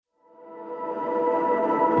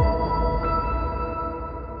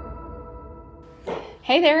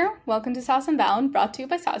Hey there, welcome to SaaS Unbound, brought to you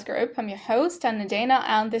by SaaS Group. I'm your host, Anna Dana,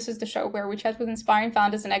 and this is the show where we chat with inspiring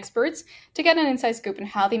founders and experts to get an inside scoop on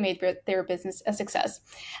how they made their business a success.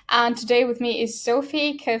 And today with me is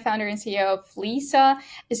Sophie, co-founder and CEO of Lisa,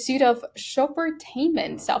 a suite of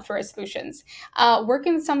shoppertainment software solutions.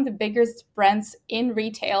 Working with some of the biggest brands in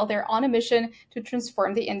retail, they're on a mission to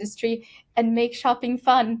transform the industry and make shopping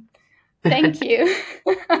fun. Thank you,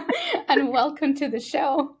 and welcome to the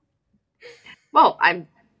show. Well, I'm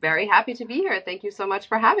very happy to be here. Thank you so much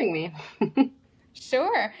for having me.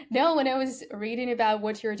 Sure. No, when I was reading about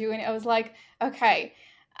what you're doing, I was like, okay,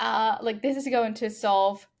 this is going to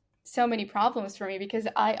solve so many problems for me because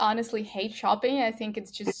I honestly hate shopping. I think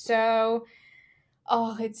it's just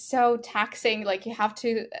it's so taxing. Like you have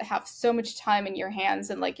to have so much time in your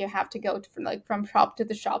hands, and like you have to go from shop to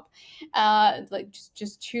the shop,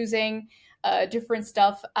 just choosing different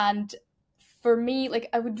stuff. And for me, like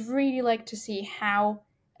I would really like to see how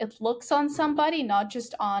it looks on somebody, not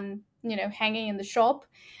just on hanging in the shop.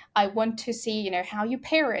 I want to see how you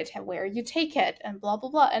pair it and where you take it and blah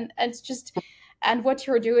blah blah. And it's just, and what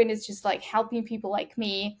you're doing is just like helping people like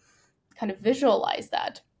me kind of visualize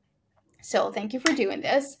that. So thank you for doing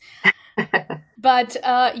this. But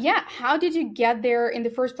yeah, how did you get there in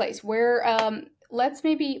the first place? Where let's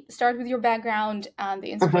maybe start with your background and the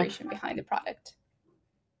Mhm. inspiration behind the product.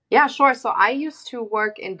 Yeah, sure. So I used to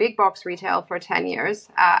work in big box retail for 10 years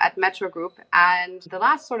at Metro Group. And the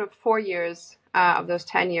last sort of 4 years of those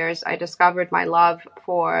 10 years, I discovered my love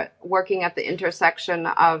for working at the intersection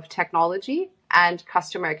of technology and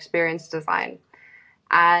customer experience design.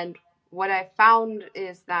 And what I found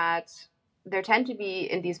is that there tend to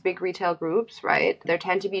be in these big retail groups, right? There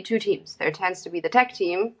tend to be two teams. There tends to be the tech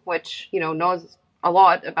team, which, knows a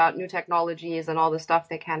lot about new technologies and all the stuff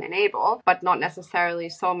they can enable, but not necessarily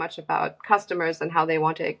so much about customers and how they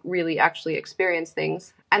want to really actually experience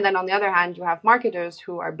things. And then on the other hand, you have marketers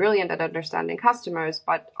who are brilliant at understanding customers,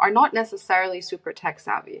 but are not necessarily super tech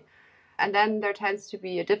savvy. And then there tends to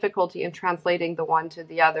be a difficulty in translating the one to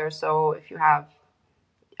the other. So if you have,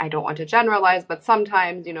 I don't want to generalize, but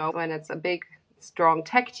sometimes, when it's a big, strong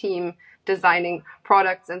tech team designing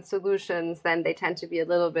products and solutions, then they tend to be a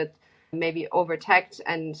little bit maybe over teched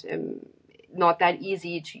and not that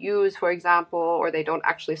easy to use, for example, or they don't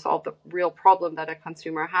actually solve the real problem that a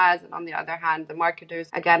consumer has. And on the other hand, the marketers,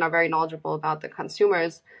 again, are very knowledgeable about the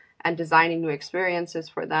consumers and designing new experiences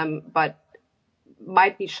for them, but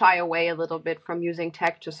might be shy away a little bit from using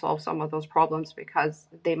tech to solve some of those problems because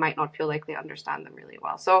they might not feel like they understand them really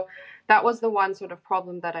well. So that was the one sort of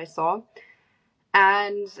problem that I saw.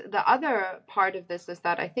 And the other part of this is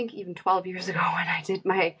that I think even 12 years ago, when I did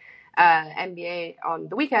my MBA on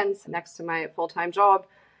the weekends next to my full-time job,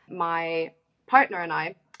 my partner and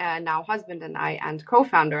I, and now husband and I, and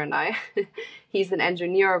co-founder and I, he's an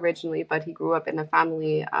engineer originally, but he grew up in a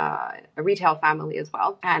family, a retail family as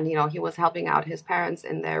well. And, he was helping out his parents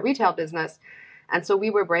in their retail business. And so we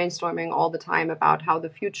were brainstorming all the time about how the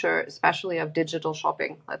future, especially of digital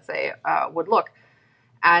shopping, let's say, would look.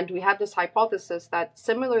 And we had this hypothesis that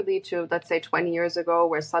similarly to, let's say, 20 years ago,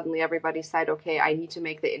 where suddenly everybody said, okay, I need to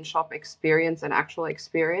make the in-shop experience an actual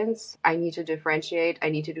experience. I need to differentiate. I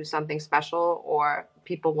need to do something special or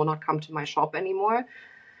people will not come to my shop anymore.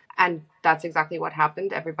 And that's exactly what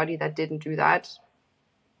happened. Everybody that didn't do that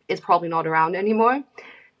is probably not around anymore.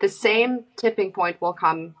 The same tipping point will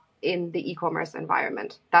come in the e-commerce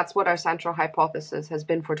environment. That's what our central hypothesis has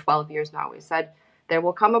been for 12 years now. We said, there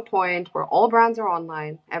will come a point where all brands are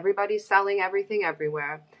online, everybody's selling everything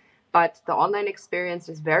everywhere, but the online experience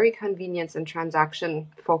is very convenience and transaction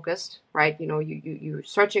focused, right? You're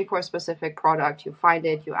searching for a specific product, you find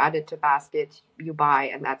it, you add it to basket, you buy,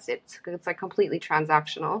 and that's it. It's like completely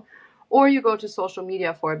transactional. Or you go to social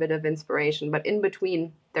media for a bit of inspiration, but in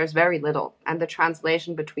between, there's very little. And the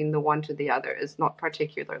translation between the one to the other is not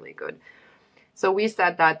particularly good. So we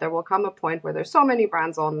said that there will come a point where there's so many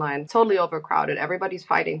brands online, totally overcrowded. Everybody's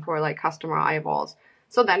fighting for like customer eyeballs.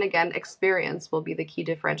 So then again, experience will be the key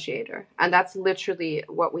differentiator. And that's literally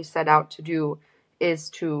what we set out to do, is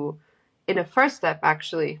to, in a first step,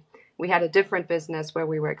 actually, we had a different business where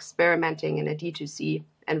we were experimenting in a D2C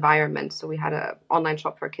environment. So we had an online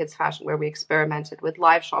shop for kids fashion where we experimented with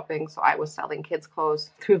live shopping. So I was selling kids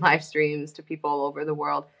clothes through live streams to people all over the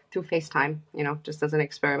world through FaceTime, just as an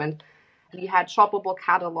experiment. We had shoppable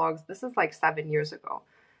catalogs. This is like 7 years ago.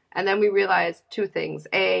 And then we realized two things.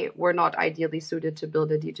 A, we're not ideally suited to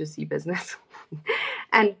build a D2C business.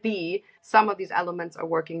 And B, some of these elements are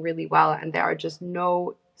working really well. And there are just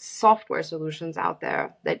no software solutions out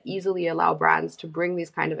there that easily allow brands to bring these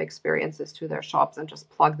kind of experiences to their shops and just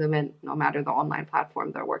plug them in, no matter the online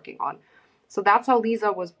platform they're working on. So that's how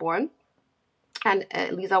Lisa was born. And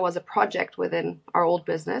Lisa was a project within our old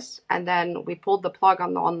business. And then we pulled the plug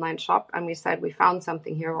on the online shop and we said, we found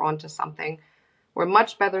something here, we're onto something. We're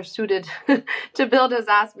much better suited to build a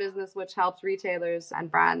SaaS business, which helps retailers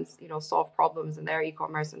and brands, solve problems in their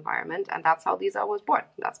e-commerce environment. And that's how Lisa was born.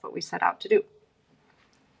 That's what we set out to do.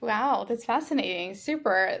 Wow, that's fascinating.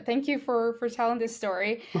 Super. Thank you for telling this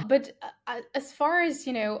story. But as far as,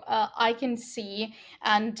 I can see,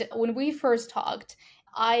 and when we first talked,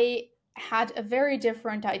 I had a very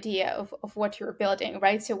different idea of what you're building,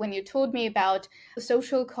 right? So when you told me about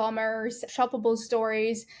social commerce, shoppable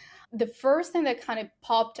stories, the first thing that kind of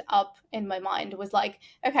popped up in my mind was like,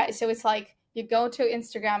 okay, so it's like you go to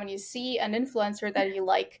Instagram and you see an influencer that you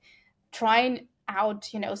like trying out,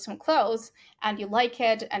 some clothes, and you like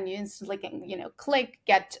it, and you instantly can, click,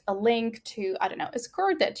 get a link to, I don't know, a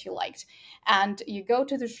skirt that you liked, and you go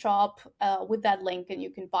to the shop with that link and you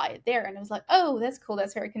can buy it there. And I was like, oh, that's cool,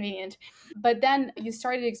 that's very convenient. But then you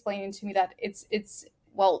started explaining to me that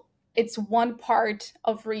it's one part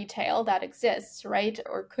of retail that exists, right?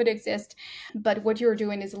 Or could exist, but what you're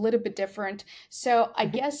doing is a little bit different. So I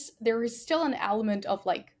guess there is still an element of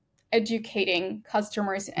like educating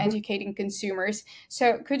customers and educating consumers.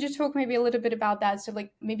 So could you talk maybe a little bit about that? So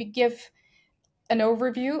like maybe give an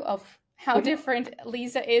overview of how different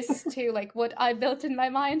Lisa is to like what I built in my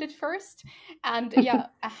mind at first, and yeah,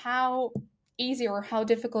 how easy or how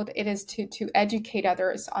difficult it is to educate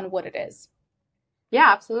others on what it is. Yeah,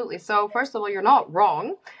 absolutely. So first of all, you're not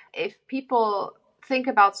wrong. If people think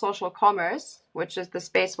about social commerce, which is the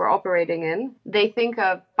space we're operating in, they think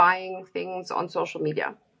of buying things on social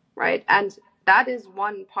media, right? And that is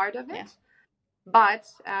one part of it. Yeah. But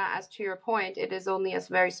as to your point, it is only a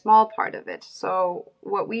very small part of it. So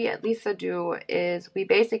what we at Lisa do is we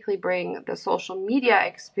basically bring the social media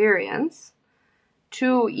experience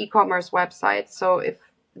to e-commerce websites. So if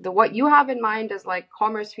what you have in mind is like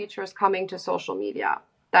commerce features coming to social media,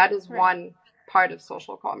 that is Right. one part of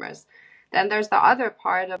social commerce. Then there's the other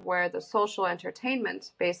part of where the social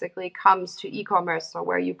entertainment basically comes to e-commerce. So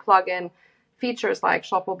where you plug in features like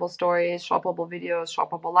shoppable stories, shoppable videos,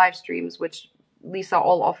 shoppable live streams, which Lisa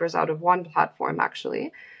all offers out of one platform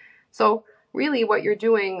actually. So really what you're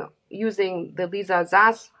doing using the Lisa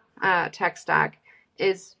SaaS tech stack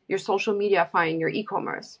is you're social mediafying your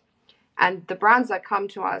e-commerce. And the brands that come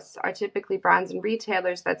to us are typically brands and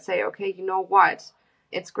retailers that say, okay, you know what?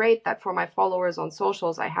 It's great that for my followers on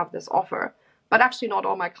socials, I have this offer, but actually not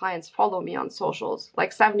all my clients follow me on socials.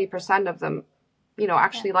 Like 70% of them,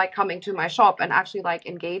 actually like coming to my shop and actually like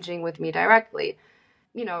engaging with me directly.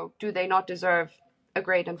 Do they not deserve a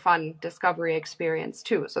great and fun discovery experience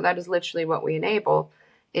too? So that is literally what we enable,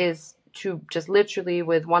 is to just literally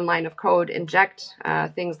with one line of code inject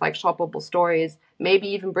things like shoppable stories, maybe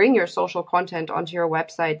even bring your social content onto your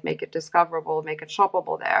website, make it discoverable, make it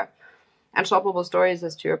shoppable there. And shoppable stories,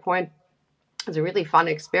 is to your point, is a really fun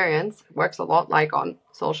experience. It works a lot like on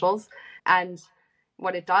socials. And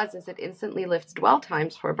what it does is it instantly lifts dwell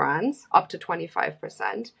times for brands up to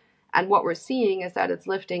 25%. And what we're seeing is that it's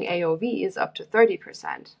lifting AOVs up to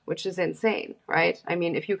 30%, which is insane, right? I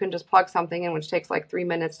mean, if you can just plug something in, which takes like 3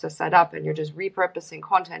 minutes to set up, and you're just repurposing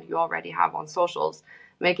content you already have on socials,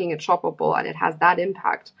 making it shoppable, and it has that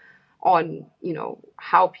impact on,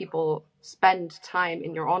 how people spend time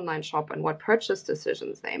in your online shop and what purchase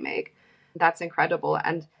decisions they make, that's incredible.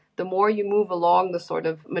 And the more you move along the sort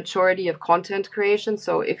of maturity of content creation,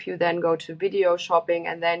 so if you then go to video shopping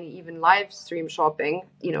and then even live stream shopping,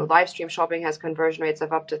 live stream shopping has conversion rates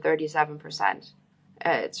of up to 37%.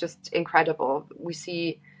 It's just incredible. We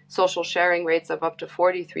see social sharing rates of up to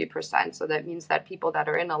 43%. So that means that people that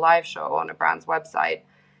are in a live show on a brand's website,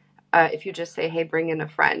 if you just say, hey, bring in a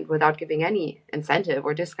friend without giving any incentive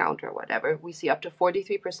or discount or whatever, we see up to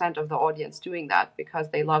 43% of the audience doing that because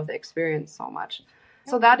they love the experience so much.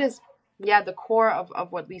 So that is, the core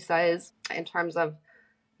of what Lisa is in terms of,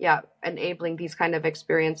 enabling these kind of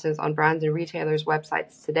experiences on brands and retailers'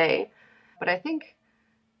 websites today. But I think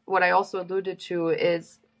what I also alluded to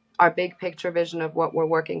is our big picture vision of what we're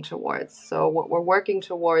working towards. So what we're working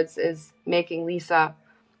towards is making Lisa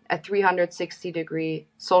a 360-degree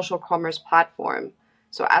social commerce platform.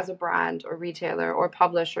 So as a brand or retailer or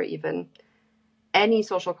publisher even, any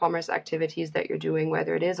social commerce activities that you're doing,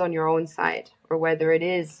 whether it is on your own site or whether it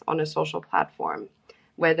is on a social platform,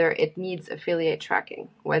 whether it needs affiliate tracking,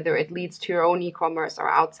 whether it leads to your own e-commerce or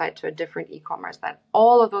outside to a different e-commerce, that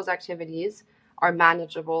all of those activities are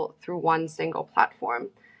manageable through one single platform.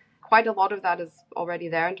 Quite a lot of that is already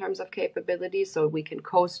there in terms of capability. So we can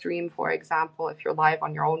co-stream, for example, if you're live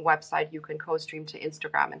on your own website, you can co-stream to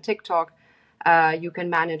Instagram and TikTok. You can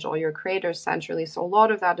manage all your creators centrally. So a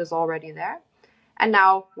lot of that is already there. And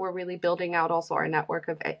now we're really building out also our network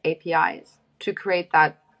of APIs to create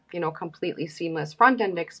that, completely seamless front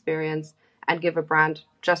end experience and give a brand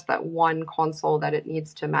just that one console that it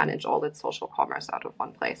needs to manage all its social commerce out of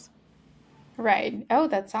one place. Right. Oh,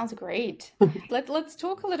 that sounds great. Let's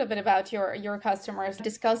talk a little bit about your customers.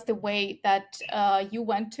 Discuss the way that you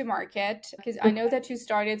went to market, because I know that you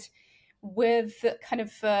started with kind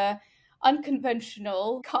of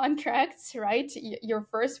unconventional contracts, right? Your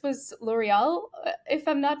first was L'Oreal, if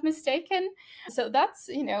I'm not mistaken. So that's,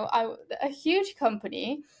 a huge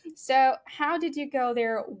company. So how did you go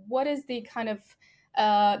there? What is the kind of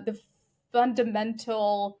the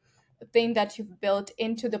fundamental thing that you've built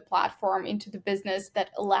into the platform, into the business that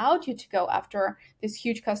allowed you to go after these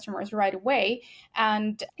huge customers right away?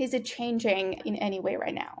 And is it changing in any way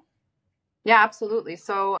right now? Yeah, absolutely.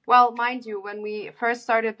 So, well, mind you, when we first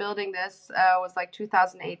started building this, was like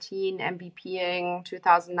 2018, MVPing,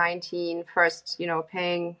 2019, first,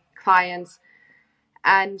 paying clients.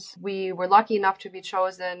 And we were lucky enough to be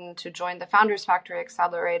chosen to join the Founders Factory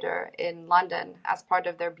Accelerator in London as part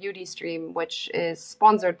of their beauty stream, which is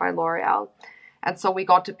sponsored by L'Oreal. And so we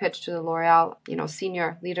got to pitch to the L'Oreal,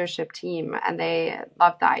 senior leadership team, and they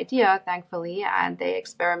loved the idea, thankfully, and they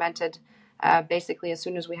experimented. Basically, as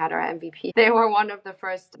soon as we had our MVP, they were one of the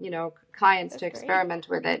first, clients That's to great. experiment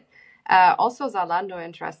with it. Also Zalando,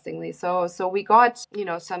 interestingly. So we got,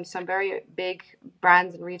 some very big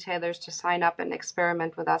brands and retailers to sign up and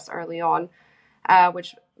experiment with us early on,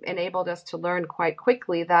 which enabled us to learn quite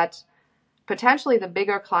quickly that potentially the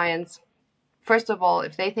bigger clients, first of all,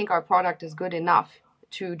 if they think our product is good enough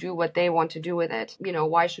to do what they want to do with it,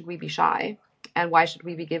 why should we be shy? And why should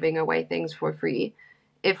we be giving away things for free?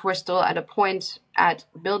 If we're still at a point at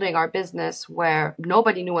building our business where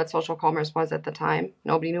nobody knew what social commerce was at the time,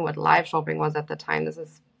 nobody knew what live shopping was at the time. This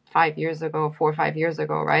is 5 years ago, 4 or 5 years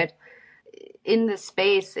ago, right? In the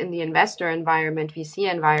space, in the investor environment,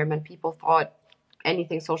 VC environment, people thought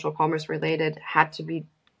anything social commerce related had to be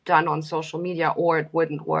done on social media or it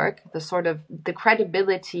wouldn't work. The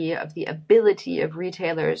credibility of the ability of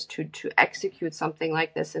retailers to execute something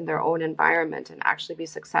like this in their own environment and actually be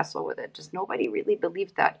successful with it, just nobody really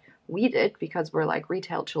believed that. We did, because we're like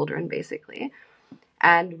retail children basically.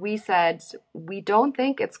 And we said, we don't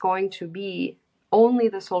think it's going to be only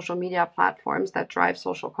the social media platforms that drive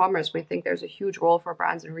social commerce. We think there's a huge role for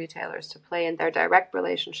brands and retailers to play in their direct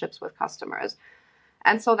relationships with customers.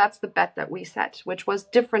 And so that's the bet that we set, which was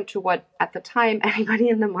different to what at the time anybody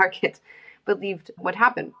in the market believed would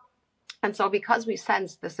happen. And so because we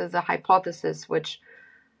sensed this is a hypothesis which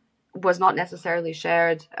was not necessarily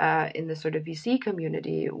shared in the sort of VC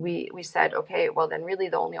community, we said, okay, well, then really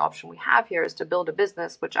the only option we have here is to build a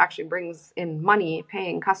business which actually brings in money,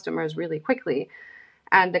 paying customers really quickly.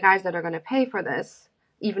 And the guys that are going to pay for this,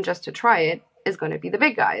 even just to try it, is going to be the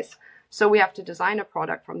big guys. So we have to design a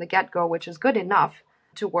product from the get-go which is good enough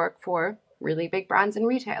to work for really big brands and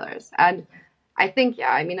retailers. And I think,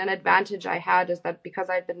 an advantage I had is that because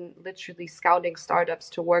I'd been literally scouting startups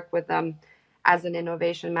to work with them as an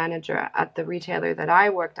innovation manager at the retailer that I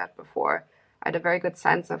worked at before, I had a very good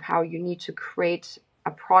sense of how you need to create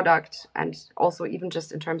a product, and also even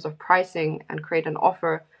just in terms of pricing, and create an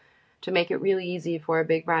offer to make it really easy for a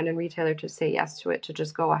big brand and retailer to say yes to it, to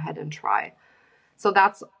just go ahead and try. So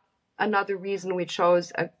that's another reason we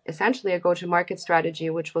chose essentially a go-to-market strategy,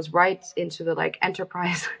 which was right into the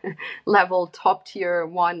enterprise level, top tier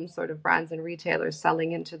one sort of brands and retailers,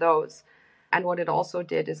 selling into those. And what it also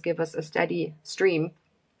did is give us a steady stream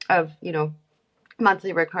of,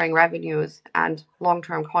 monthly recurring revenues and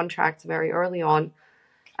long-term contracts very early on,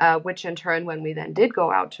 which in turn, when we then did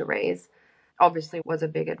go out to raise, obviously was a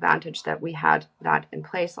big advantage that we had that in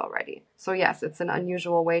place already. So yes, it's an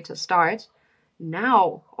unusual way to start.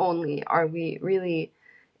 Now only are we really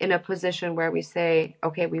in a position where we say,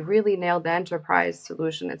 okay, we really nailed the enterprise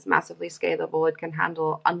solution. It's massively scalable. It can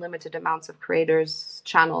handle unlimited amounts of creators,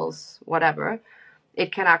 channels, whatever.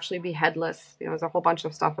 It can actually be headless. There's a whole bunch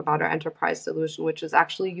of stuff about our enterprise solution, which is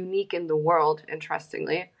actually unique in the world,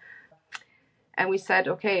 interestingly. And we said,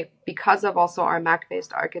 okay, because of also our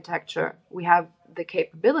Mac-based architecture, we have the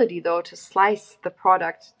capability, though, to slice the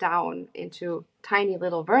product down into tiny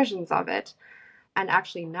little versions of it. And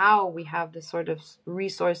actually now we have the sort of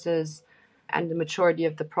resources and the maturity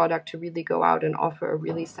of the product to really go out and offer a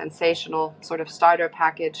really sensational sort of starter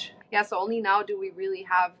package. Yeah, so only now do we really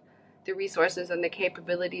have the resources and the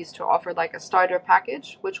capabilities to offer like a starter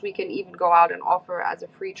package, which we can even go out and offer as a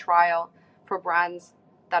free trial for brands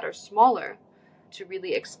that are smaller, to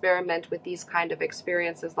really experiment with these kind of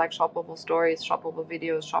experiences like shoppable stories, shoppable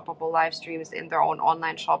videos, shoppable live streams in their own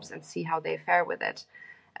online shops and see how they fare with it.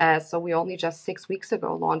 So we only just 6 weeks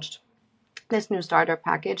ago launched this new starter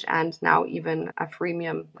package, and now even a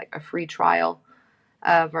freemium, like a free trial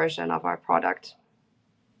version of our product.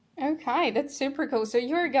 Okay, that's super cool. So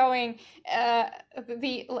you're going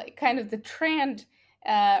the like kind of the trend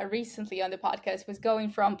recently on the podcast was going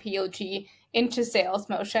from PLG into sales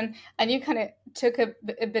motion, and you kind of took a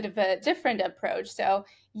bit of a different approach. So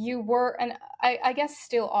you were, and I guess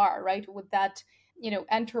still are, right, with that,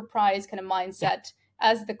 enterprise kind of Yeah. mindset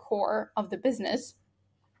as the core of the business,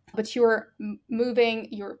 but you're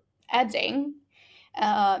adding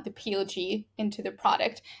the PLG into the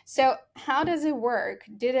product. So how does it work?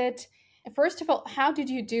 First of all, how did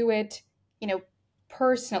you do it,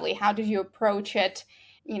 personally? How did you approach it,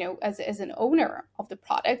 as an owner of the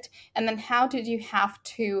product? And then how did you have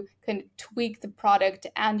to kind of tweak the product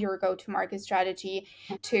and your go-to-market strategy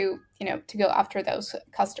to go after those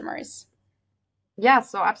customers? Yeah,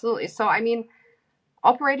 so absolutely. So, I mean,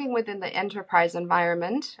 operating within the enterprise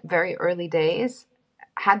environment, very early days,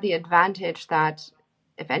 had the advantage that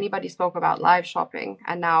if anybody spoke about live shopping,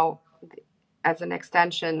 and now as an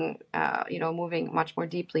extension, moving much more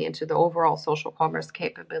deeply into the overall social commerce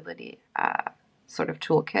capability sort of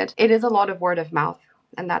toolkit, it is a lot of word of mouth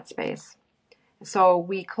in that space. So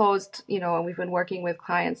we closed, and we've been working with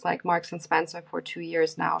clients like Marks and Spencer for 2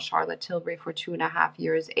 years now, Charlotte Tilbury for 2.5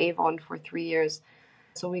 years, Avon for 3 years.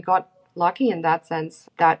 So we got lucky in that sense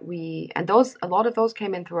that a lot of those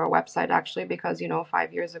came in through our website actually, because,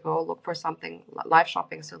 5 years ago, look for something live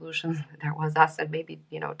shopping solutions. There was us and maybe,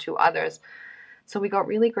 two others. So we got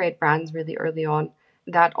really great brands really early on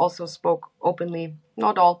that also spoke openly,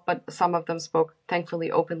 not all, but some of them spoke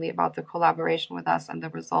thankfully openly about the collaboration with us and the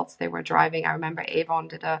results they were driving. I remember Avon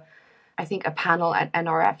did I think a panel at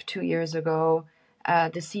NRF 2 years ago.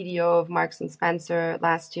 The CDO of Marks and Spencer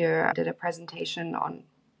last year did a presentation on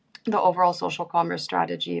the overall social commerce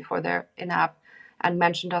strategy for their in-app and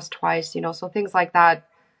mentioned us twice, so things like that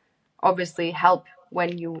obviously help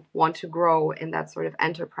when you want to grow in that sort of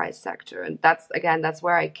enterprise sector. And that's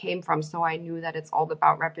where I came from. So I knew that it's all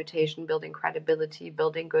about reputation, building credibility,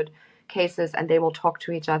 building good cases, and they will talk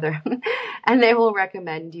to each other and they will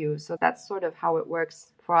recommend you. So that's sort of how it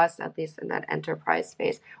works for us, at least in that enterprise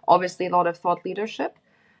space. Obviously, a lot of thought leadership,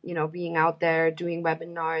 being out there, doing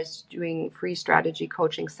webinars, doing free strategy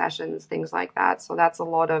coaching sessions, things like that. So that's a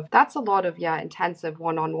lot of intensive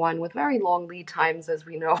one-on-one with very long lead times, as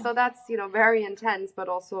we know. So that's, very intense, but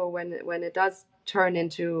also when it does turn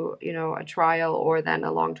into, a trial or then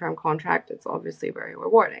a long-term contract, it's obviously very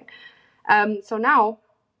rewarding. So now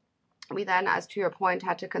we then, as to your point,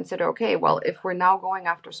 had to consider, okay, well, if we're now going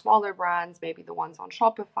after smaller brands, maybe the ones on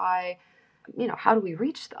Shopify, how do we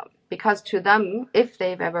reach them? Because to them, if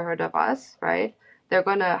they've ever heard of us, right, they're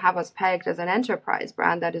going to have us pegged as an enterprise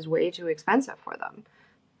brand that is way too expensive for them,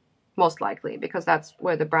 most likely, because that's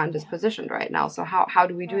where the brand is positioned right now. So how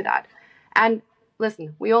do we do that? And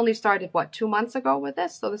listen, we only started, 2 months ago with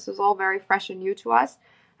this, so this is all very fresh and new to us.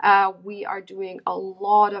 We are doing a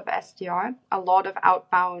lot of SDR, a lot of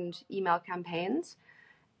outbound email campaigns,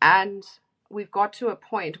 and we've got to a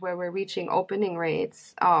point where we're reaching opening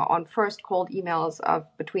rates on first cold emails of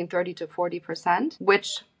between 30 to 40%,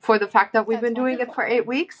 which, for the fact that we've been doing it for 8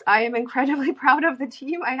 weeks, I am incredibly proud of the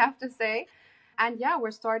team, I have to say. And yeah,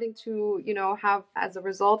 we're starting to, have, as a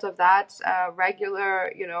result of that,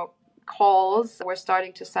 regular, calls. We're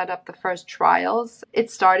starting to set up the first trials.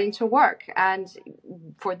 It's starting to work. And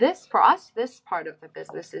for us, this part of the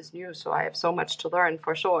business is new. So I have so much to learn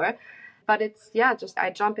for sure. But it's, just I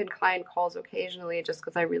jump in client calls occasionally just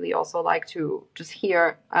because I really also like to just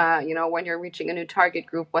hear, when you're reaching a new target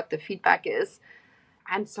group, what the feedback is.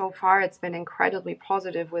 And so far, it's been incredibly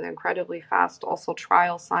positive with incredibly fast also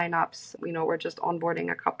trial signups. We're just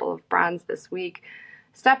onboarding a couple of brands this week,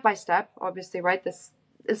 step by step, obviously, right? This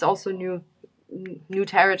is also new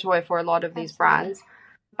territory for a lot of these brands.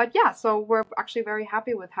 But yeah, so we're actually very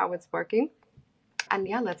happy with how it's working. And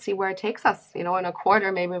yeah, let's see where it takes us. In a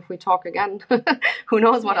quarter, maybe if we talk again, who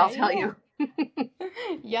knows what I'll tell you.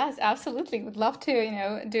 Yes, absolutely. Would love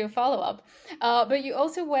to, do a follow-up. But you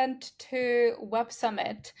also went to Web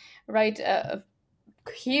Summit, right? A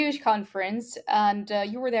huge conference, and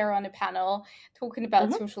you were there on a panel talking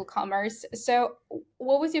about social commerce. So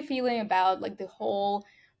what was your feeling about like the whole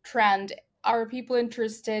trend? Are people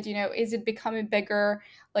interested? Is it becoming bigger?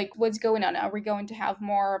 Like, what's going on? Are we going to have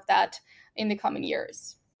more of that in the coming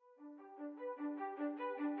years?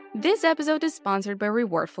 This episode is sponsored by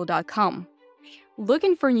Rewardful.com.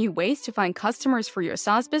 Looking for new ways to find customers for your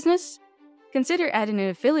SaaS business? consider adding an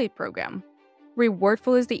affiliate program.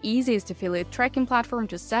 Rewardful is the easiest affiliate tracking platform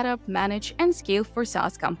to set up, manage, and scale for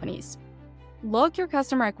SaaS companies. Log your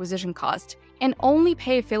customer acquisition cost and only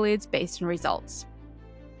pay affiliates based on results.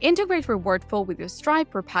 Integrate Rewardful with your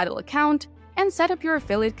Stripe or Paddle account and set up your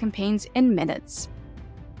affiliate campaigns in minutes.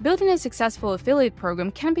 Building a successful affiliate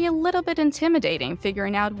program can be a little bit intimidating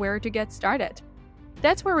figuring out where to get started.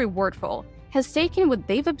 That's where Rewardful has taken what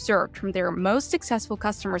they've observed from their most successful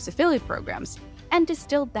customers' affiliate programs and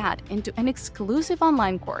distilled that into an exclusive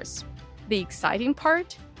online course. The exciting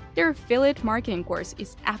part? Their affiliate marketing course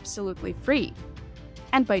is absolutely free.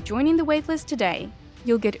 And by joining the waitlist today,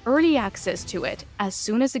 you'll get early access to it as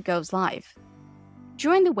soon as it goes live.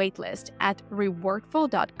 Join the waitlist at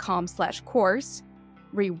rewardful.com/course,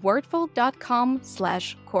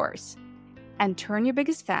 rewardful.com/course, and turn your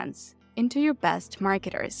biggest fans into your best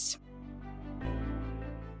marketers.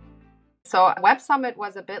 So Web Summit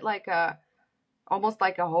was a bit like almost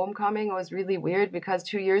like a homecoming. It was really weird because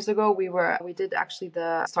 2 years ago we did actually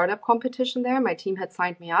the startup competition there. My team had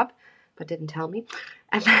signed me up, but didn't tell me.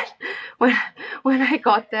 And then when I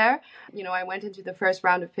got there, I went into the first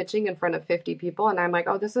round of pitching in front of 50 people, and I'm like,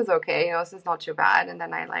 oh, this is okay. This is not too bad. And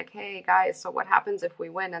then I like, hey guys, so what happens if we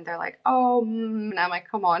win? And they're like, oh, and I'm like,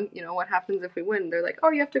 come on, what happens if we win? They're like,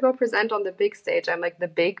 oh, you have to go present on the big stage. I'm like, the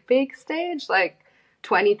big stage, like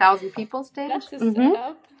 20,000 people stage. That's a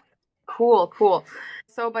setup. Cool.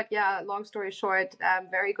 So, but yeah, long story short,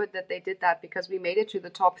 very good that they did that because we made it to the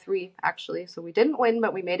top 3, actually. So we didn't win,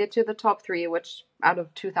 but we made it to the top 3, which out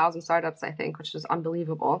of 2,000 startups, I think, which is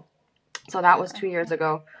unbelievable. So that was 2 years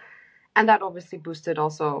ago. And that obviously boosted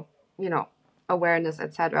also, awareness,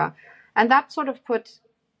 etc. And that sort of put,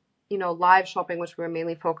 live shopping, which we were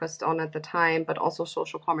mainly focused on at the time, but also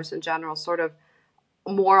social commerce in general, sort of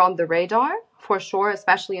more on the radar for sure,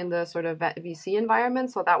 especially in the sort of VC environment.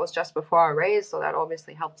 So that was just before our raise. So that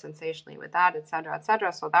obviously helped sensationally with that, et cetera, et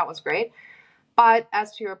cetera. So that was great. But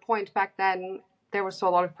as to your point, back then, there was still a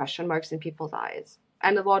lot of question marks in people's eyes.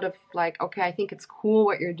 And a lot of like, okay, I think it's cool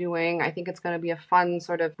what you're doing. I think it's going to be a fun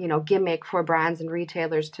sort of, gimmick for brands and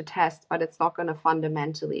retailers to test, but it's not going to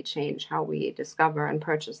fundamentally change how we discover and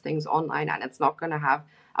purchase things online. And it's not going to have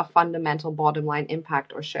a fundamental bottom line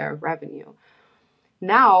impact or share of revenue.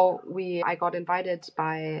 Now I got invited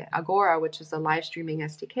by Agora, which is a live streaming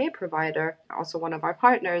SDK provider, also one of our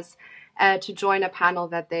partners, to join a panel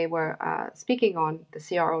that they were speaking on. The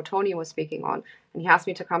CRO, Tony, was speaking on, and he asked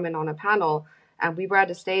me to come in on a panel. And we were at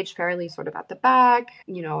a stage fairly sort of at the back,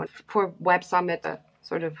 for Web Summit, the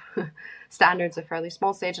sort of standards, a fairly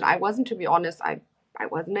small stage. And I wasn't, to be honest, I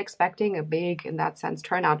wasn't expecting a big, in that sense,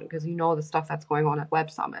 turnout because the stuff that's going on at Web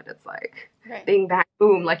Summit. It's like bing, bang,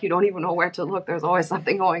 boom, like you don't even know where to look. There's always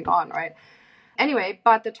something going on, right? Anyway,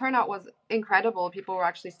 but the turnout was incredible. People were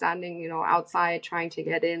actually standing, outside trying to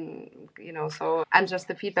get in, so, and just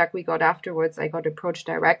the feedback we got afterwards, I got approached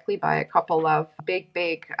directly by a couple of big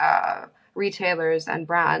retailers and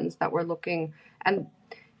brands that were looking. And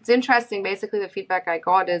it's interesting, basically the feedback I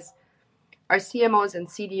got is our CMOs and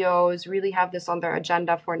CDOs really have this on their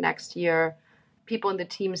agenda for next year. People in the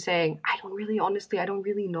team saying, I don't really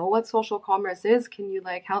know what social commerce is. Can you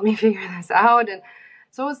help me figure this out? And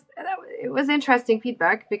so it was interesting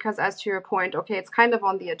feedback because, as to your point, okay, it's kind of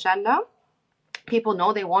on the agenda. People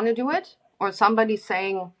know they want to do it. Or somebody's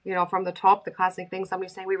saying, from the top, the classic thing,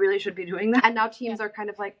 somebody's saying we really should be doing that. And now teams are kind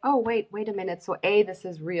of like, oh, wait a minute. So A, this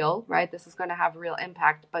is real, right? This is going to have real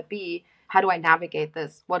impact. But B, how do I navigate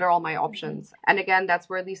this? What are all my options? And again, that's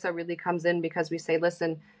where Lisa really comes in because we say,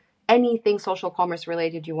 listen, anything social commerce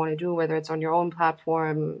related you want to do, whether it's on your own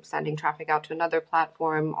platform, sending traffic out to another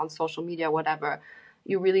platform, on social media, whatever,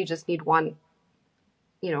 you really just need one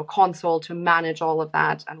console to manage all of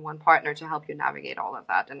that and one partner to help you navigate all of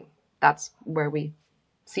that. And that's where we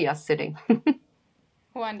see us sitting.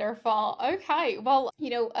 Wonderful. Okay. Well,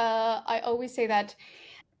 I always say that,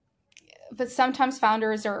 but sometimes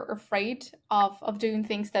founders are afraid of doing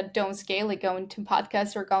things that don't scale, like going to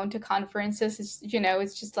podcasts or going to conferences.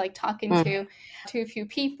 It's just like talking to a few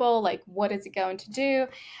people, like, what is it going to do?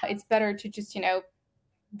 It's better to just,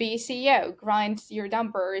 be a CEO, grind your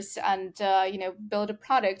numbers and, build a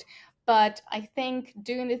product. But I think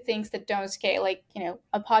doing the things that don't scale, like,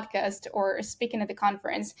 a podcast or speaking at the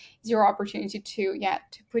conference, is your opportunity to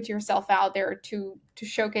put yourself out there, to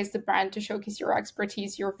showcase the brand, to showcase your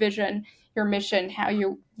expertise, your vision, your mission, how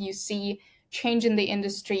you see changing the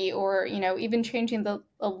industry, or, even changing the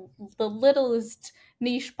littlest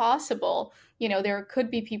niche possible. There could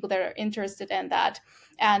be people that are interested in that.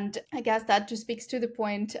 And I guess that just speaks to the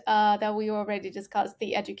point that we already discussed,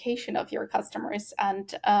 the education of your customers and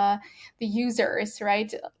the users,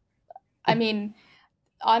 right? I mean,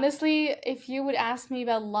 honestly, if you would ask me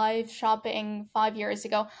about live shopping 5 years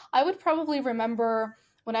ago, I would probably remember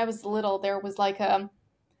when I was little, there was like a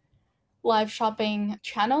live shopping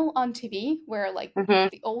channel on TV where like Hmm.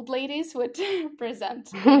 the old ladies would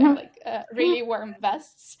present, you know, like really warm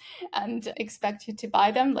vests and expect you to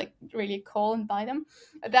buy them, like really call and buy them.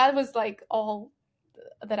 That was like all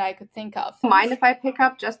that I could think of. Mind if I pick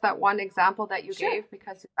up just that one example that you Sure. gave,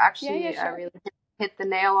 because you Yeah, yeah, actually sure. really hit the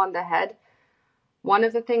nail on the head. One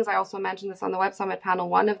of the things I also mentioned this on the Web Summit panel,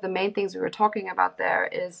 one of the main things we were talking about there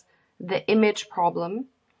is the image problem.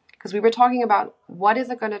 Because we were talking about what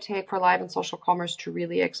is it going to take for live and social commerce to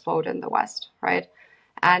really explode in the West, right?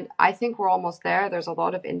 And I think we're almost there. There's a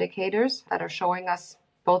lot of indicators that are showing us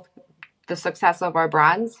both the success of our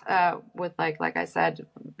brands with like I said,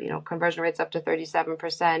 conversion rates up to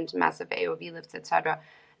 37%, massive AOV lifts, etc.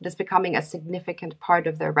 It is becoming a significant part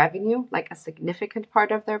of their revenue, like a significant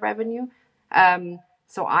part of their revenue.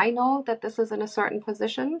 So I know that this is in a certain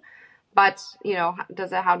position, but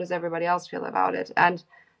how does everybody else feel about it? And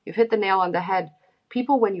you've hit the nail on the head.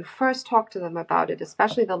 People, when you first talk to them about it,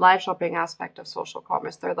 especially the live shopping aspect of social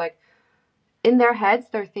commerce, they're like, in their heads,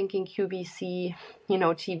 they're thinking QVC,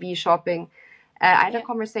 TV shopping. I had a Yeah.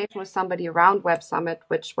 conversation with somebody around Web Summit,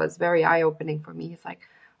 which was very eye opening for me. He's like,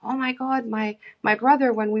 "Oh my God, my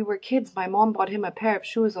brother, when we were kids, my mom bought him a pair of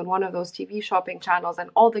shoes on one of those TV shopping channels, and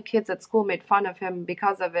all the kids at school made fun of him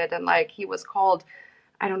because of it. And like he was called,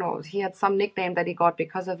 I don't know, he had some nickname that he got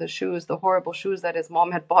because of the shoes, the horrible shoes that his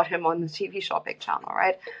mom had bought him on the TV shopping channel,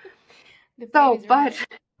 right? The pain So, is but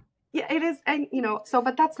real. yeah, it is. And,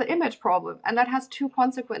 but that's the image problem. And that has two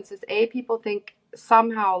consequences. A, people think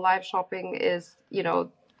somehow live shopping is,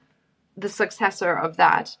 the successor of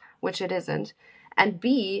that, which it isn't. And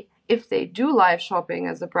B, if they do live shopping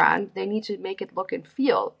as a brand, they need to make it look and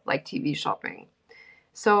feel like TV shopping.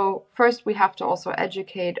 So first we have to also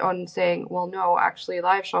educate on saying, well, no, actually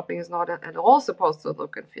live shopping is not at all supposed to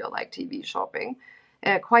look and feel like TV shopping.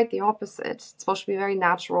 Quite the opposite. It's supposed to be very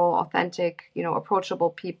natural, authentic, approachable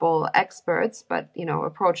people, experts, but,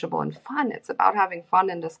 approachable and fun. It's about having fun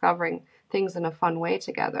and discovering things in a fun way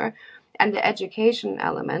together. And the education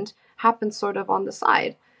element happens sort of on the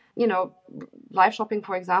side. You know, live shopping,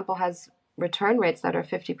 for example, has return rates that are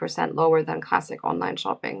 50% lower than classic online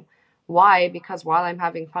shopping. Why? Because while I'm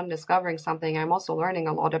having fun discovering something, I'm also learning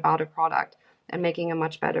a lot about a product and making a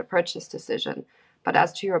much better purchase decision. But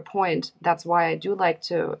as to your point, that's why I do like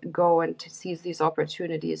to go and to seize these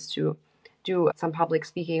opportunities to do some public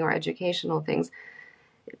speaking or educational things.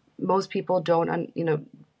 Most people don't,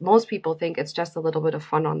 most people think it's just a little bit of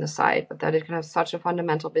fun on the side, but that it can have such a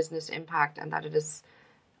fundamental business impact and that it is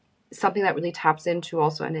something that really taps into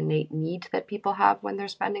also an innate need that people have when they're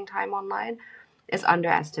spending time online is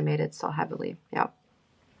underestimated so heavily. Yeah.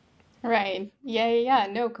 Right. Yeah, yeah,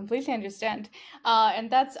 yeah. No, completely understand. And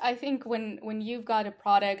that's, I think, when you've got a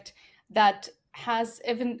product that has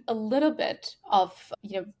even a little bit of,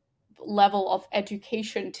 level of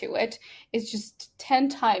education to it, it's just 10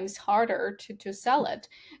 times harder to sell it.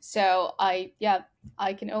 So yeah,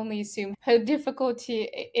 I can only assume how difficult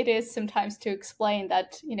it is sometimes to explain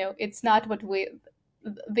that, it's not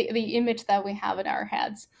the image that we have in our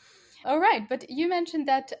heads. All right, but you mentioned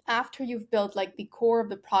that after you've built like the core of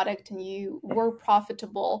the product and you were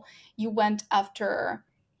profitable, you went after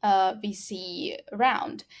a VC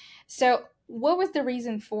round. So what was the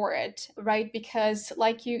reason for it, right? Because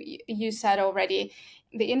like you said already,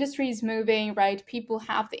 the industry is moving, right? People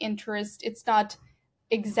have the interest. It's not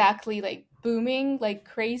exactly like booming like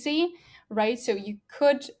crazy, right? So you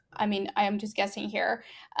could, I mean, I am just guessing here,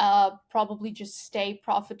 probably just stay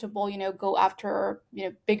profitable, go after,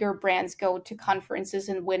 bigger brands, go to conferences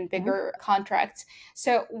and win Mhm. bigger contracts.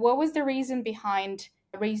 So what was the reason behind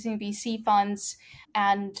raising VC funds?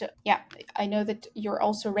 And yeah, I know that you're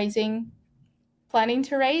also planning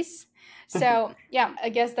to raise. So yeah, I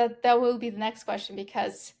guess that will be the next question,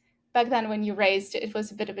 because back then when you raised, it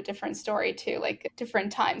was a bit of a different story too, like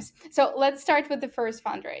different times. So let's start with the first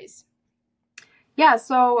fundraise. Yeah,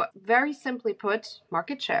 so very simply put,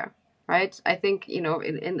 market share, right? I think,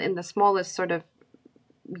 in the smallest sort of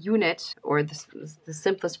unit, or the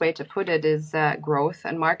simplest way to put it is growth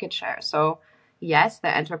and market share. So, yes,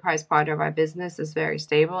 the enterprise part of our business is very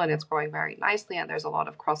stable and it's growing very nicely, and there's a lot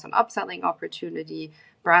of cross and upselling opportunity.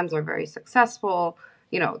 Brands are very successful,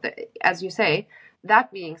 as you say.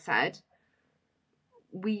 That being said,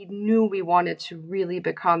 we knew we wanted to really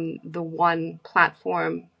become the one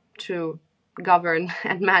platform to govern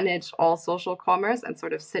and manage all social commerce and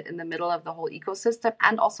sort of sit in the middle of the whole ecosystem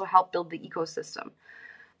and also help build the ecosystem.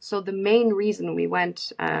 So the main reason we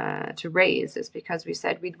went to raise is because we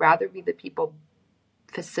said we'd rather be the people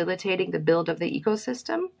facilitating the build of the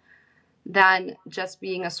ecosystem than just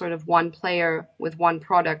being a sort of one player with one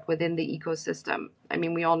product within the ecosystem. I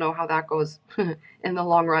mean, we all know how that goes in the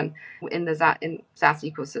long run in in SaaS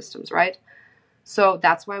ecosystems, right? So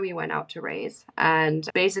that's why we went out to raise. And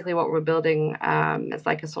basically, what we're building is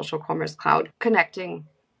like a social commerce cloud, connecting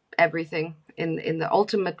everything. In the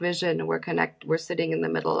ultimate vision, we're sitting in the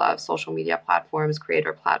middle of social media platforms,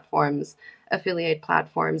 creator platforms, affiliate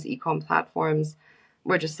platforms, e-com platforms.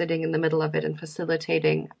 We're just sitting in the middle of it and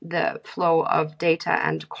facilitating the flow of data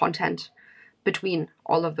and content between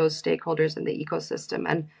all of those stakeholders in the ecosystem.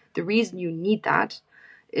 And the reason you need that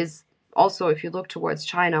is also, if you look towards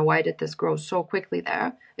China, why did this grow so quickly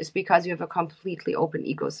there? Is because you have a completely open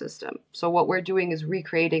ecosystem. So what we're doing is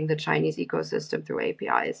recreating the Chinese ecosystem through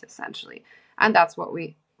APIs, essentially. And that's what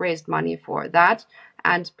we raised money for, that.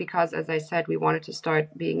 And because, as I said, we wanted to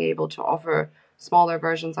start being able to offer smaller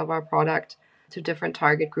versions of our product to different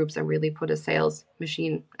target groups and really put a sales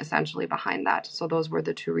machine essentially behind that. So those were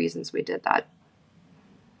the two reasons we did that.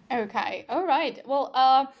 Okay. All right. Well,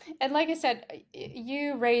 and like I said,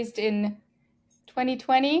 you raised in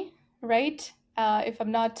 2020, right? If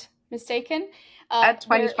I'm not mistaken, At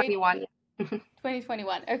where it 2021.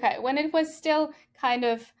 2021. Okay, when it was still kind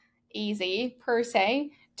of easy per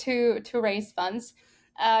se to raise funds.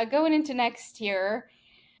 Going into next year,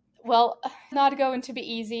 well, not going to be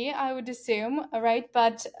easy, I would assume, right?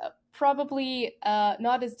 But probably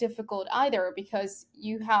not as difficult either because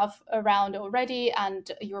you have a round already and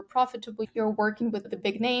you're profitable, you're working with the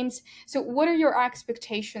big names. So, what are your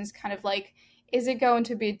expectations? Kind of like, is it going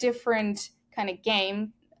to be a different kind of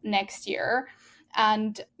game next year?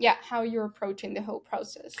 And yeah, how you're approaching the whole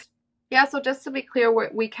process. Yeah, so just to be clear,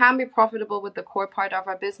 we can be profitable with the core part of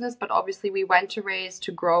our business, but obviously we went to raise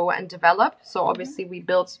to grow and develop. So obviously we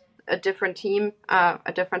built a different team,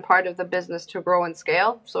 a different part of the business to grow and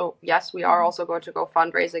scale. So yes, we are also going to go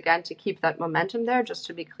fundraise again to keep that momentum there, just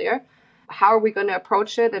to be clear. How are we going to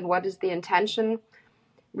approach it and what is the intention?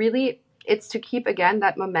 Really, it's to keep again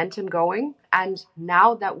that momentum going. And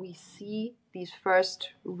now that we see these first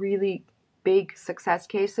really big success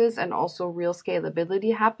cases and also real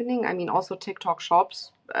scalability happening, I mean, also TikTok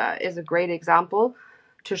shops is a great example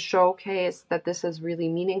to showcase that this is really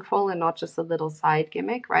meaningful and not just a little side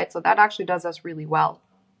gimmick, right? So that actually does us really well.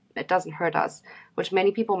 It doesn't hurt us, which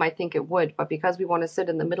many people might think it would, but because we want to sit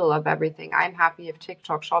in the middle of everything, I'm happy if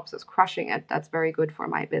TikTok shops is crushing it. That's very good for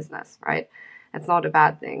my business, right? It's not a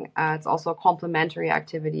bad thing. It's also a complementary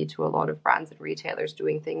activity to a lot of brands and retailers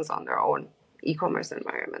doing things on their own e-commerce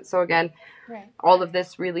environment. So again, Right. all of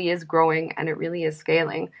this really is growing and it really is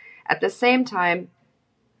scaling. At the same time,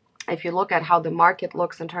 if you look at how the market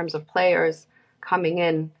looks in terms of players coming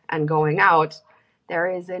in and going out, there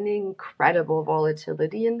is an incredible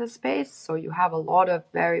volatility in the space. So you have a lot of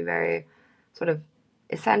very, very sort of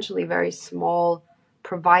essentially very small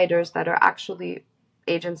providers that are actually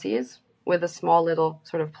agencies with a small little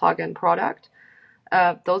sort of plug-in product.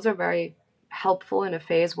 Those are very helpful in a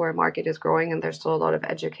phase where market is growing and there's still a lot of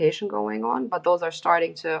education going on, but those are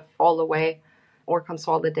starting to fall away or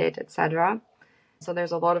consolidate, etc. So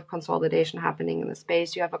there's a lot of consolidation happening in the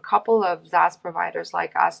space. You have a couple of SaaS providers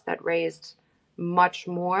like us that raised much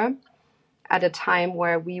more at a time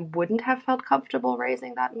where we wouldn't have felt comfortable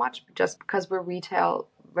raising that much just because we're retail,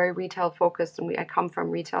 very retail focused, and I come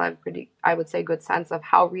from retail. I have pretty, I would say, good sense of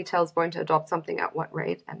how retail is going to adopt something at what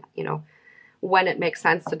rate, and when it makes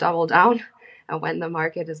sense to double down, and when the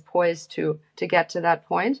market is poised to get to that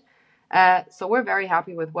point. So we're very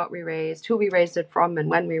happy with what we raised, who we raised it from, and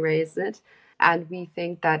when we raised it. And we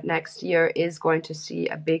think that next year is going to see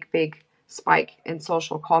a big, big spike in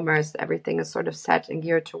social commerce. Everything is sort of set and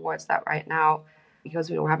geared towards that right now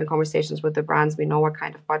because we're having conversations with the brands. We know what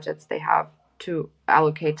kind of budgets they have to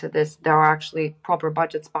allocate to this. There are actually proper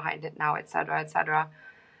budgets behind it now, et cetera, et cetera.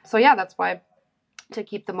 So yeah, that's why to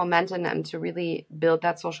keep the momentum and to really build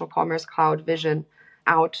that social commerce cloud vision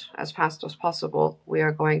out as fast as possible, we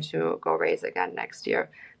are going to go raise again next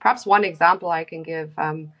year. Perhaps one example I can give,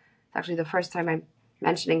 it's actually the first time I'm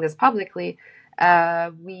mentioning this publicly,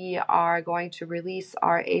 we are going to release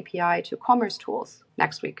our API to commerce tools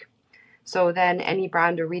next week. So then any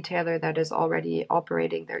brand or retailer that is already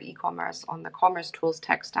operating their e-commerce on the commerce tools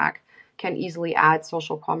tech stack can easily add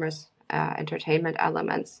social commerce entertainment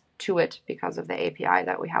elements to it because of the API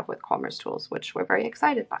that we have with commerce tools, which we're very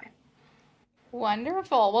excited by.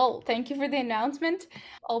 Wonderful. Well, thank you for the announcement.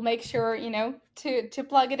 I'll make sure, to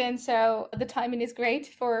plug it in so the timing is great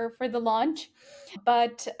for the launch.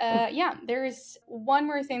 But yeah, there is one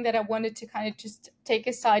more thing that I wanted to kind of just take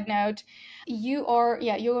a side note. You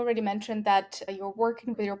already mentioned that you're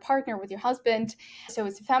working with your partner, with your husband. So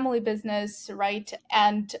it's a family business, right?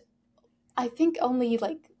 And I think only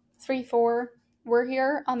like three, four were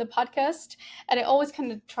here on the podcast. And I always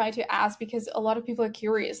kind of try to ask because a lot of people are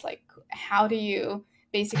curious, like, how do you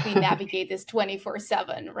basically navigate this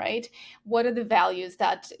 24/7, right? What are the values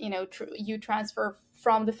that, you transfer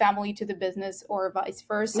from the family to the business or vice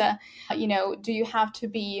versa? Do you have to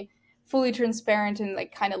be fully transparent and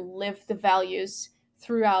like kind of live the values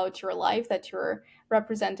throughout your life that you're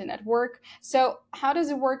representing at work? So, how does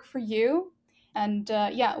it work for you? And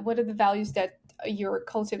yeah, what are the values that you're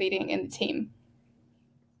cultivating in the team?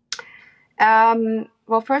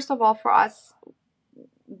 Well, first of all, for us,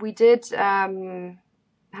 we did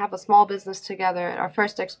have a small business together. Our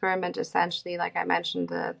first experiment, essentially, like I mentioned,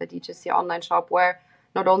 the D2C online shop, where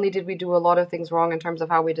not only did we do a lot of things wrong in terms of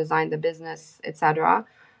how we designed the business, etc.,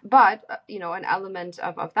 but an element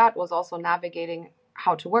of that was also navigating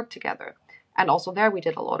how to work together. And also there we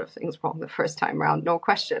did a lot of things wrong the first time around, no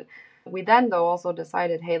question. We then, though, also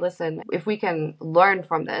decided, hey, listen, if we can learn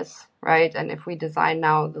from this, right? And if we design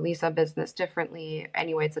now the Lisa business differently,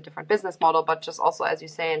 anyway, it's a different business model, but just also, as you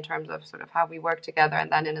say, in terms of sort of how we work together,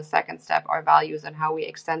 and then in a second step, our values and how we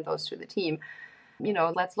extend those to the team,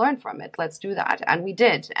 let's learn from it. Let's do that. And we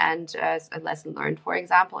did. And as a lesson learned, for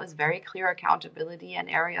example, is very clear accountability and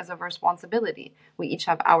areas of responsibility. We each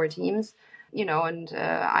have our teams, and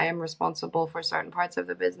I am responsible for certain parts of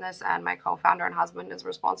the business, and my co-founder and husband is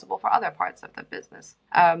responsible for other parts of the business.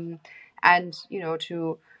 And,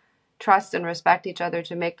 to trust and respect each other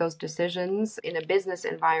to make those decisions in a business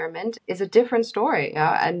environment is a different story.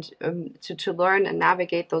 Yeah? And to learn and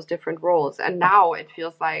navigate those different roles. And now it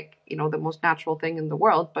feels like, the most natural thing in the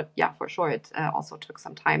world. But yeah, for sure, it also took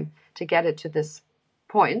some time to get it to this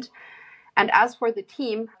point. And as for the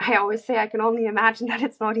team, I always say I can only imagine that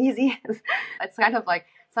it's not easy. It's kind of like,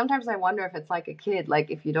 sometimes I wonder if it's like a kid, like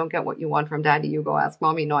if you don't get what you want from daddy, you go ask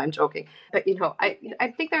mommy. No, I'm joking. But,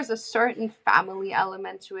 I think there's a certain family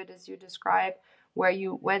element to it, as you describe, where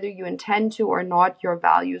whether you intend to or not, your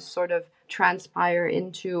values sort of transpire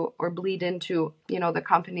into or bleed into, the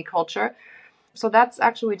company culture. So that's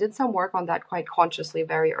actually, we did some work on that quite consciously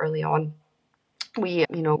very early on. We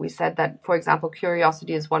said that, for example,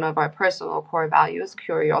 curiosity is one of our personal core values.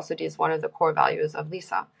 Curiosity is one of the core values of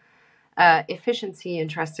Lisa. Efficiency,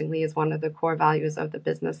 interestingly, is one of the core values of the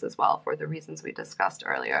business as well, for the reasons we discussed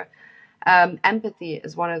earlier. Empathy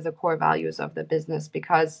is one of the core values of the business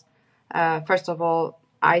because, first of all,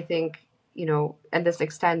 I think, and this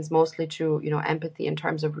extends mostly to, empathy in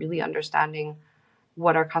terms of really understanding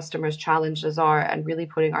what our customers' challenges are and really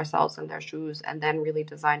putting ourselves in their shoes and then really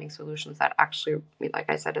designing solutions that actually, like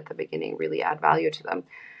I said at the beginning, really add value to them.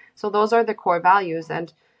 So those are the core values.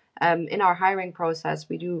 And in our hiring process,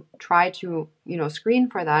 we do try to, screen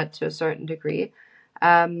for that to a certain degree.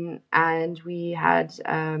 And we had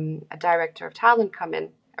a director of talent come in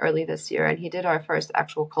early this year, and he did our first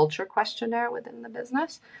actual culture questionnaire within the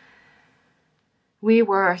business. We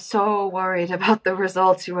were so worried about the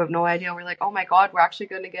results. You have no idea. We're like, oh my God, we're actually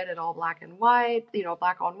going to get it all black and white,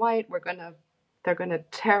 black on white. They're going to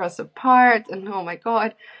tear us apart. And oh my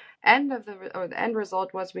God. The end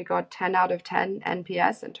result was we got 10 out of 10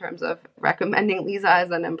 NPS in terms of recommending Lisa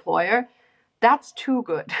as an employer. That's too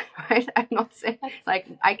good, right? I'm not saying, like,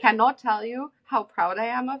 I cannot tell you how proud I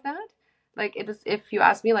am of that. Like, it is, if you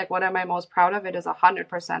ask me, like, what am I most proud of? It is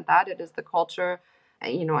 100% that. It is the culture,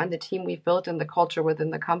 and the team we've built and the culture within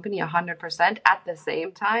the company, 100%. At the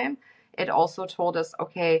same time, it also told us,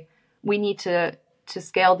 okay, we need to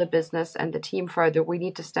scale the business and the team further. We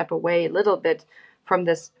need to step away a little bit from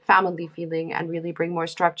this family feeling and really bring more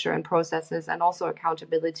structure and processes and also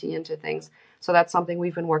accountability into things. So that's something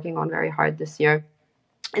we've been working on very hard this year,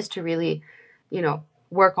 is to really,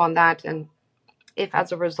 work on that. And if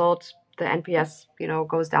as a result the NPS,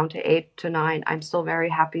 goes down to 8 to 9, I'm still very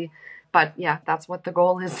happy. But yeah, that's what the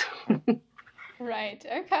goal is. Right.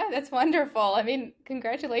 Okay. That's wonderful. I mean,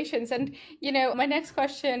 congratulations. And, my next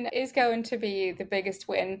question is going to be the biggest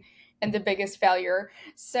win and the biggest failure.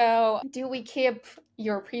 So, do we keep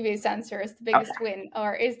your previous answer as the Okay. biggest win,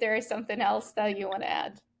 or is there something else that you want to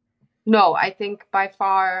add? No, I think by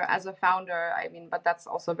far as a founder, I mean, but that's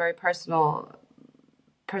also a very personal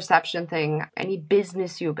perception thing. Any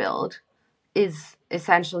business you build is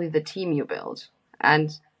essentially the team you build. And,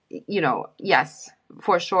 yes,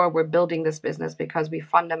 for sure, we're building this business because we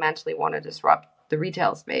fundamentally want to disrupt the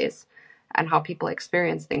retail space. and how people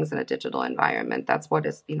experience things in a digital environment. That's what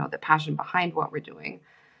is, the passion behind what we're doing.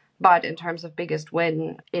 But in terms of biggest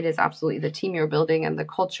win, it is absolutely the team you're building and the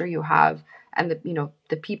culture you have and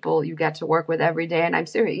the people you get to work with every day. And I'm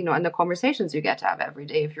serious, and the conversations you get to have every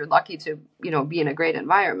day. If you're lucky to, be in a great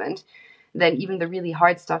environment, then even the really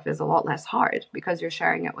hard stuff is a lot less hard because you're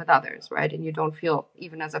sharing it with others, right? And you don't feel,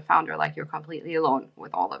 even as a founder, like you're completely alone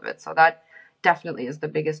with all of it. So that definitely is the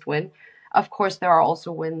biggest win. Of course, there are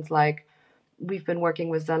also wins like we've been working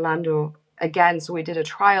with Zalando again. So we did a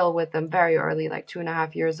trial with them very early, like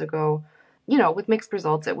 2.5 years ago, with mixed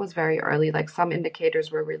results. It was very early. Like some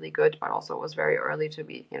indicators were really good, but also it was very early to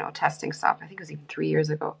be, testing stuff. I think it was even 3 years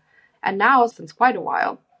ago. And now, since quite a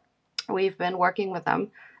while, we've been working with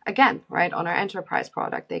them again, right, on our enterprise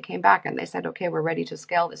product. They came back and they said, okay, we're ready to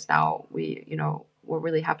scale this now. We're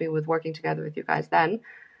really happy with working together with you guys then.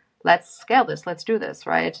 Let's scale this. Let's do this,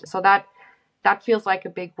 right? So that feels like a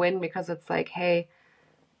big win because it's like, hey,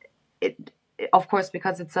 it of course,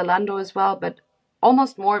 because it's Zalando as well, but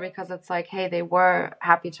almost more because it's like, hey, they were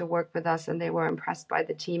happy to work with us and they were impressed by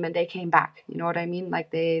the team and they came back. You know what I mean?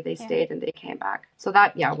 Like they stayed and they came back. So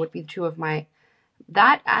that, yeah, would be two of my,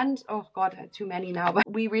 that and, oh God, I had too many now.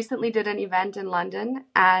 But we recently did an event in London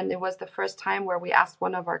and it was the first time where we asked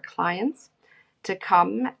one of our clients to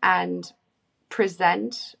come and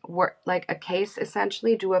present work, like a case,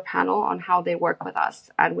 essentially do a panel on how they work with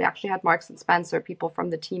us. And we actually had Marks and Spencer, people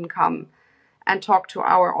from the team, come and talk to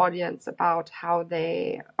our audience about how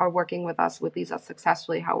they are working with us with these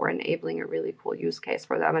successfully, how we're enabling a really cool use case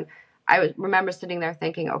for them. And I remember sitting there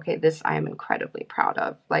thinking, okay, this I am incredibly proud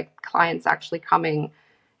of, like clients actually coming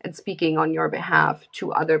and speaking on your behalf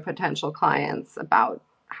to other potential clients about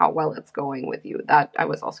how well it's going with you. That I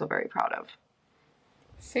was also very proud of.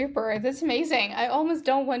 Super. That's amazing. I almost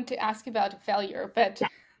don't want to ask about failure, but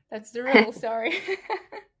that's the rule. Sorry.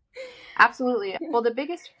 Absolutely. Well, the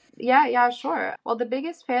biggest, yeah, sure. Well, the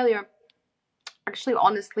biggest failure, actually,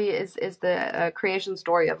 honestly, is the creation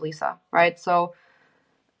story of Lisa, right? So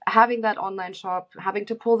having that online shop, having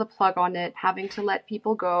to pull the plug on it, having to let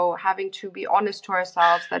people go, having to be honest to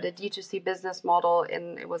ourselves that a D2C business model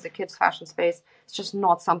it was a kids fashion space, it's just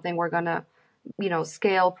not something we're gonna,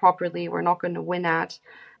 scale properly. We're not going to win at.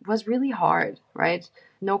 It was really hard, right?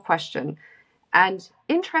 No question. And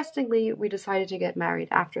interestingly, we decided to get married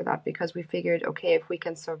after that because we figured, okay, if we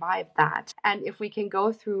can survive that and if we can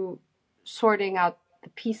go through sorting out the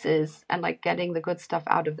pieces and like getting the good stuff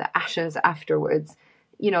out of the ashes afterwards,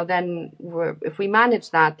 then if we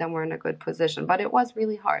manage that, then we're in a good position. But it was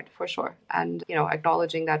really hard for sure. And,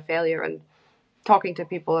 acknowledging that failure and talking to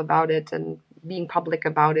people about it and being public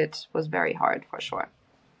about it was very hard for sure.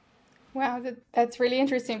 Wow, that's really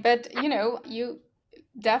interesting. But you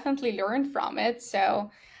definitely learned from it.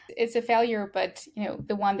 So it's a failure, but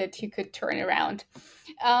the one that you could turn around.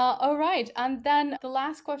 All right. And then the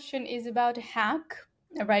last question is about a hack,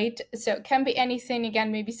 right? So it can be anything,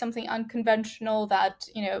 again, maybe something unconventional that,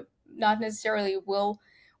 not necessarily will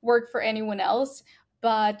work for anyone else,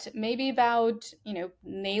 but maybe about,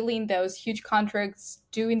 nailing those huge contracts,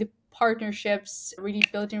 doing the partnerships, really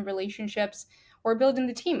building relationships, or building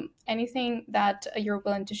the team. Anything that you're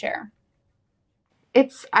willing to share?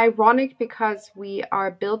 It's ironic because we are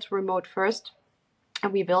built remote first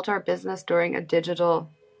and we built our business during a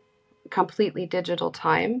completely digital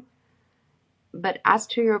time. But as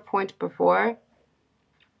to your point before,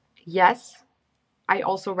 yes, I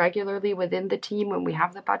also regularly within the team, when we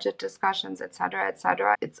have the budget discussions, et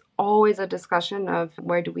cetera, it's always a discussion of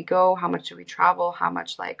where do we go? How much do we travel? How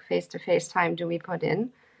much like face-to-face time do we put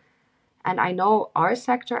in? And I know our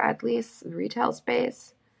sector, at least retail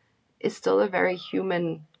space, is still a very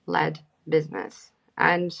human-led business.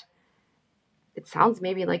 And it sounds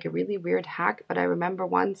maybe like a really weird hack, but I remember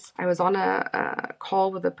once I was on a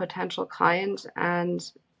call with a potential client and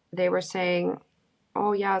they were saying,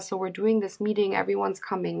 oh yeah, so we're doing this meeting, everyone's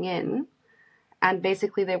coming in. And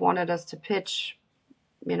basically they wanted us to pitch,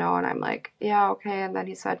 and I'm like, yeah, okay. And then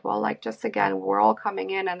he said, well, like, just again, we're all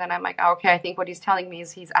coming in. And then I'm like, oh, okay, I think what he's telling me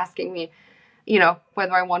is he's asking me,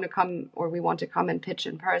 whether I want to come or we want to come and pitch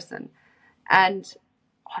in person. And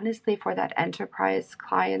honestly, for that enterprise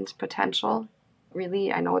client potential,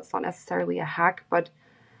 really, I know it's not necessarily a hack, but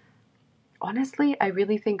honestly, I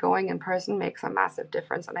really think going in person makes a massive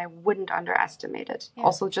difference and I wouldn't underestimate it. Yeah.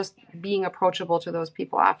 Also, just being approachable to those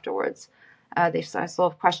people afterwards. I still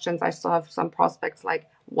have questions. I still have some prospects like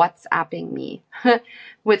WhatsApping me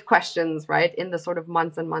with questions, right? In the sort of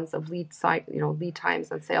months and months of lead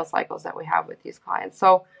times and sales cycles that we have with these clients.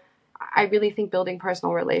 So I really think building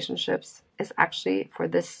personal relationships is actually for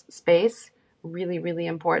this space really, really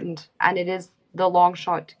important. And it is the long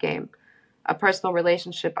shot game. a personal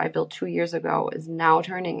relationship I built 2 years ago is now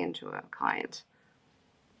turning into a client.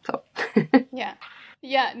 So Yeah.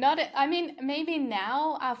 Yeah, not I mean, maybe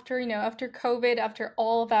now after, after COVID, after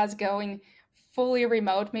all of us going fully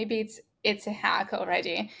remote, maybe it's a hack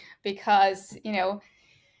already because,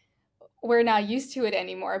 we're not used to it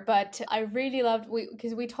anymore. But I really loved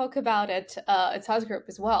because we talk about it at SaaS Group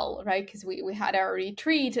as well, right? Because we had our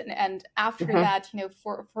retreat, and after mhm, that,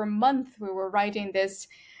 for a month we were riding this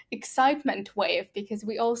excitement wave because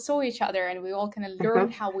we all saw each other and we all kind of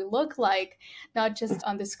learned mhm, how we look like, not just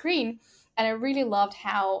on the screen. And I really loved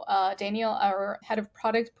how Daniel, our head of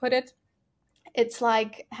product, put it. It's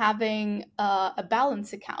like having a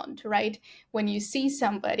balance account, right? When you see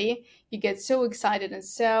somebody, you get so excited and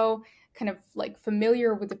so kind of like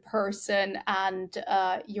familiar with the person, and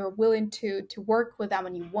you're willing to work with them,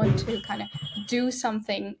 and you want to kind of do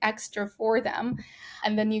something extra for them,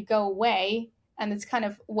 and then you go away, and it's kind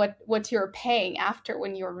of what you're paying after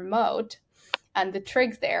when you're remote. And the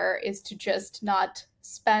trick there is to just not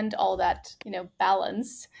spend all that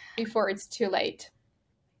balance before it's too late.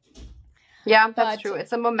 yeah, that's But true.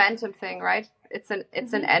 It's a momentum thing, right? It's an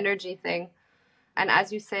mhm, energy thing. And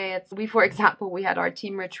as you say, for example, we had our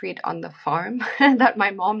team retreat on the farm that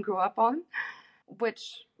my mom grew up on,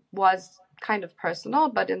 which was kind of personal,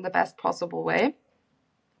 but in the best possible way.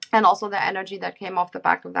 And also the energy that came off the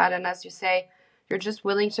back of that. And as you say, you're just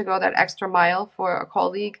willing to go that extra mile for a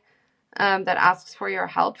colleague that asks for your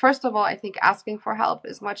help. First of all, I think asking for help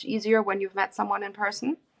is much easier when you've met someone in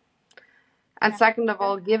person. And yeah, second of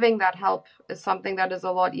all, giving that help is something that is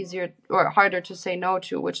a lot easier or harder to say no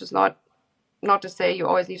to, which is not to say you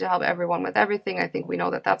always need to help everyone with everything. I think we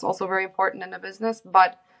know that that's also very important in a business,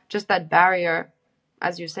 but just that barrier,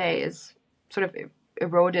 as you say, is sort of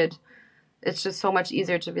eroded. It's just so much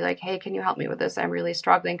easier to be like, hey, can you help me with this? I'm really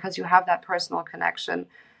struggling, because you have that personal connection.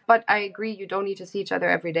 But I agree, you don't need to see each other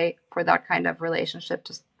every day for that kind of relationship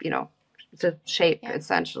to shape, yeah.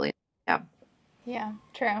 essentially. Yeah. Yeah,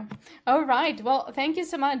 true. All right. Well, thank you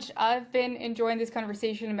so much. I've been enjoying this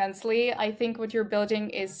conversation immensely. I think what you're building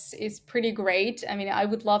is pretty great. I mean, I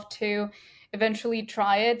would love to eventually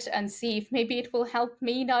try it and see if maybe it will help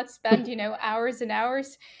me not spend, hours and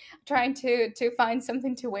hours trying to find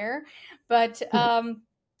something to wear. But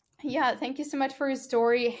yeah, thank you so much for your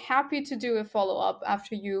story. Happy to do a follow up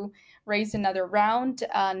after you raise another round,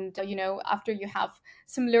 and after you have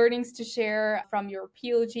some learnings to share from your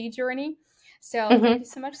PLG journey. So thank Hmm. you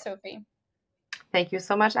so much, Sophie. Thank you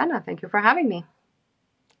so much, Anna. Thank you for having me.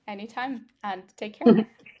 Anytime, and take care.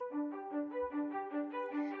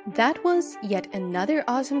 That was yet another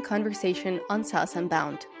awesome conversation on SaaS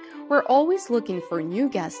Unbound. We're always looking for new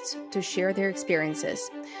guests to share their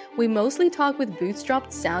experiences. We mostly talk with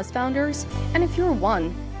bootstrapped SaaS founders, and if you're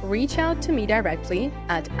one, reach out to me directly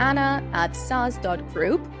at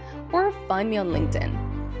anna@saas.group or find me on LinkedIn.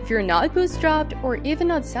 If you're not bootstrapped or even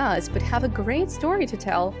not SaaS but have a great story to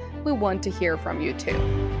tell, we want to hear from you too.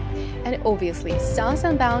 And obviously, SaaS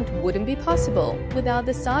Unbound wouldn't be possible without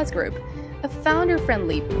the SaaS Group, a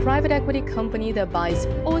founder-friendly private equity company that buys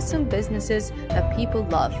awesome businesses that people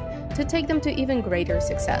love to take them to even greater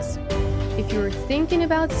success. If you're thinking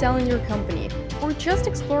about selling your company or just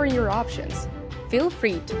exploring your options, feel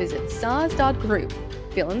free to visit saas.group,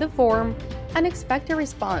 fill in the form, and expect a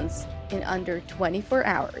response in under 24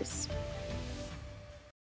 hours.